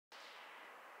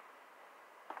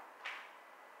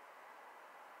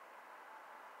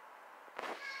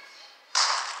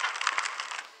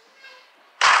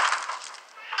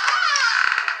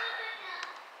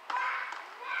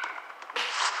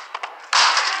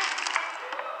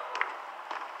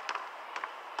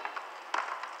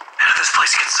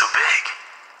place gets so big?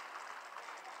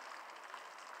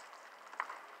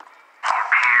 He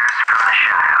appears from the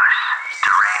shadows to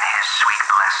rain his sweet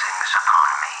blessings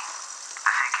upon me. The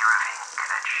figure of ink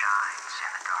that shines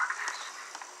in the darkness.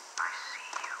 I see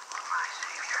you, my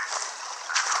savior.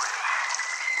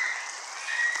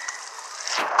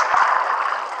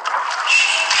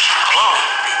 Hello?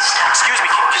 Excuse me,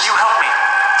 can you help me?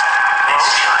 Hello?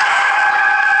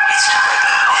 It's time. Where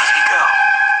the hell did he go?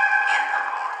 In the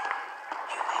morning,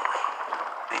 you may wait.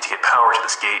 Need to get power to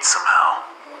this gate somehow.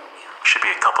 Should be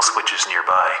a couple switches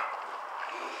nearby.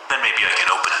 Then maybe I can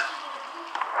open it.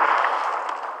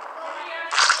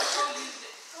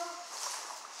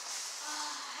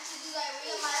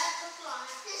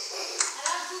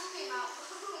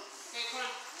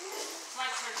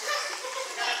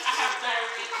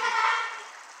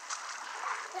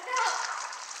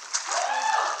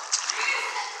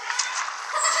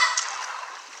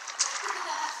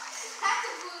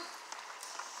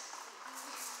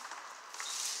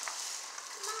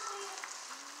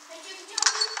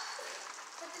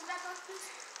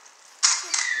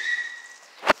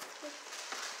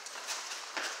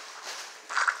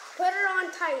 Put it on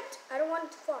tight. I don't want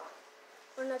it to fall.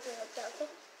 Or nothing like that, okay?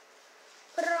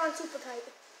 Put it on super tight.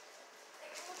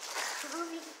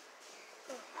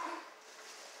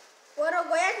 What a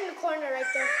way in the corner right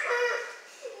there.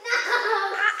 No!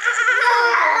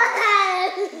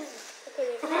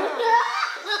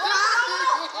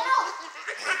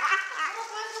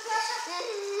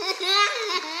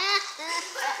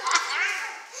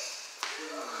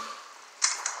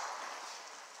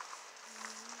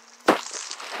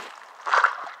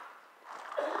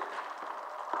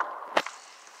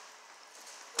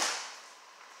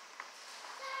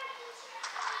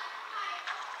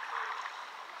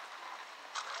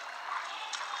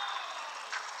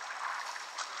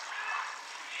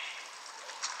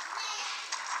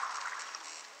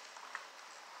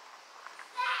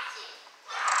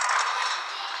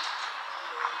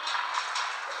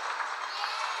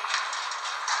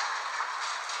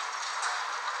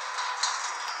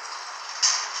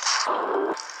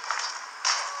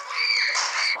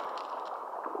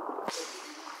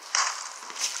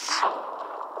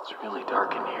 It's really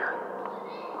dark in here.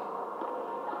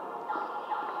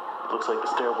 Looks like the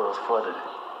stairwell's flooded.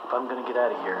 If I'm gonna get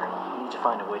out of here, I need to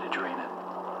find a way to drain it.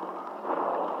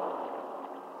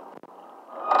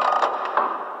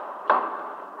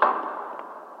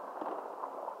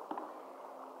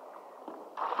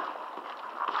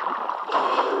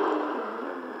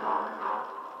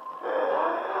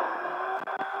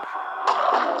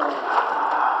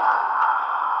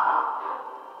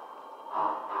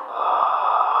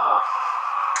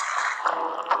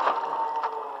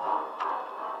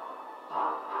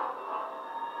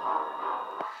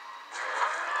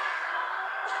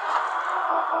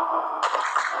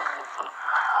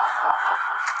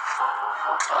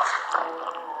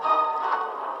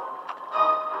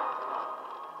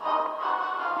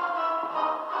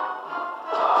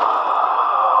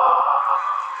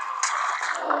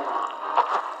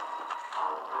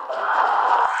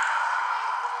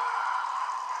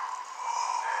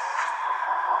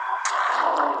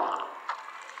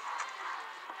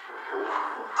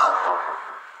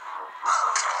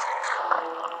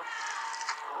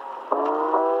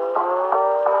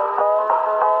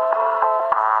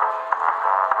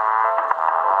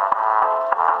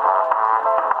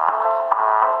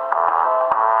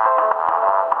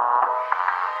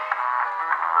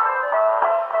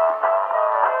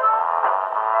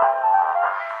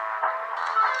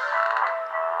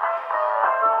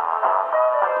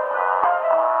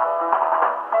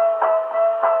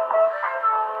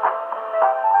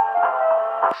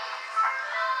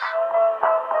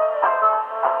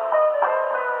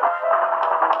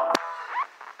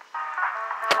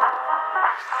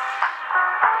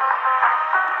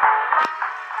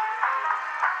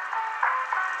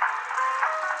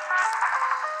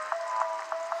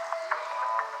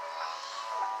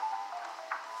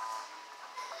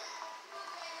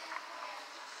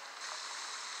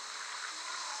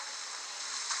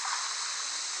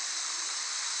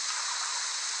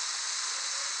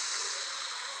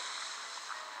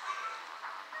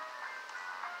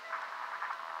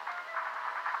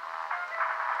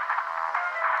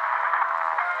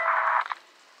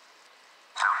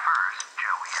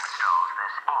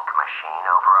 Machine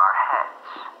over our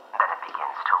heads. Then it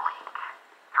begins to leak.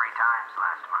 3 times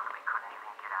last month we couldn't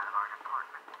even get out of our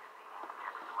department because the ink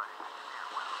kept flooding into their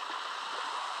wells.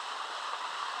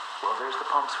 Well, there's the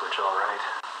pump switch, all right.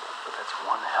 But that's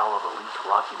one hell of a leak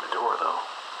blocking the door, though.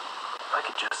 If I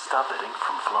could just stop that ink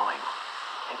from flowing,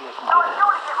 maybe I can get in. I don't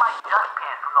want to get my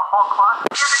dustpan from from the hall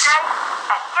closet the other day,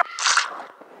 and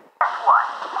guess what?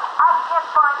 I can't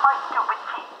find my stupid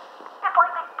key. It's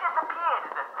like they disappeared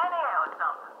into thin air or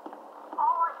something.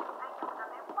 All I can think is that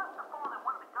they must have fallen in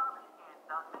one of the garbage cans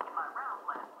making my rounds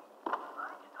last week.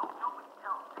 I just hope nobody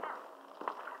tells him.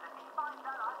 Because if he finds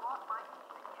out I lost my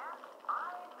keys again,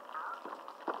 I'm out.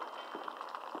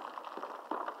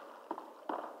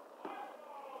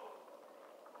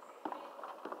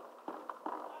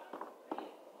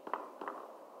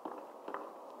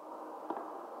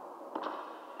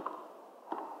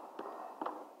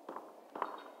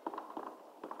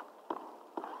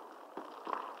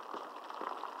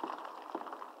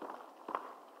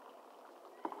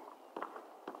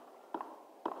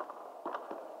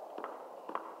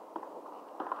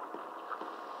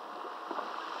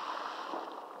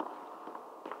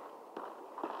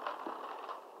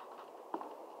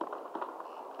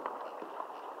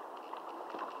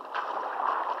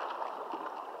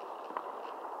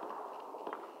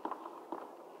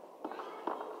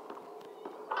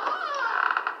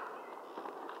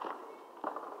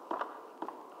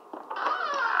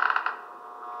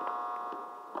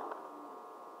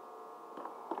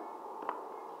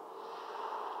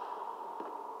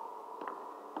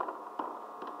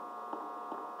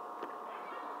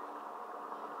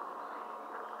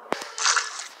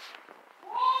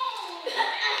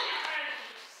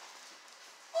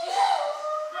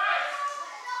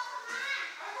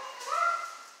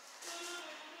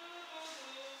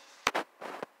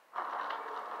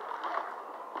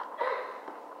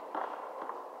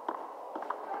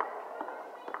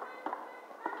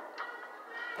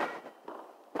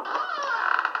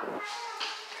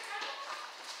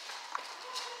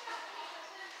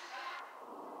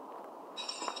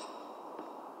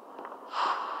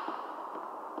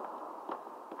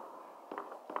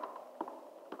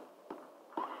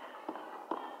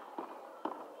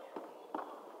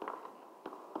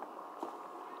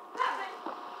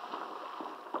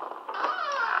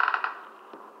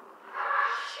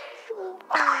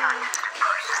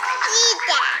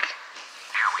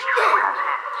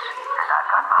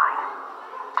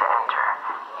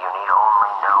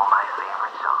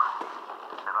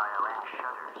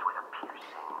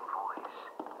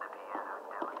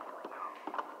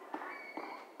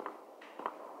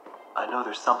 I know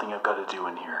there's something I've got to do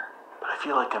in here, but I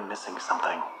feel like I'm missing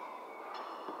something.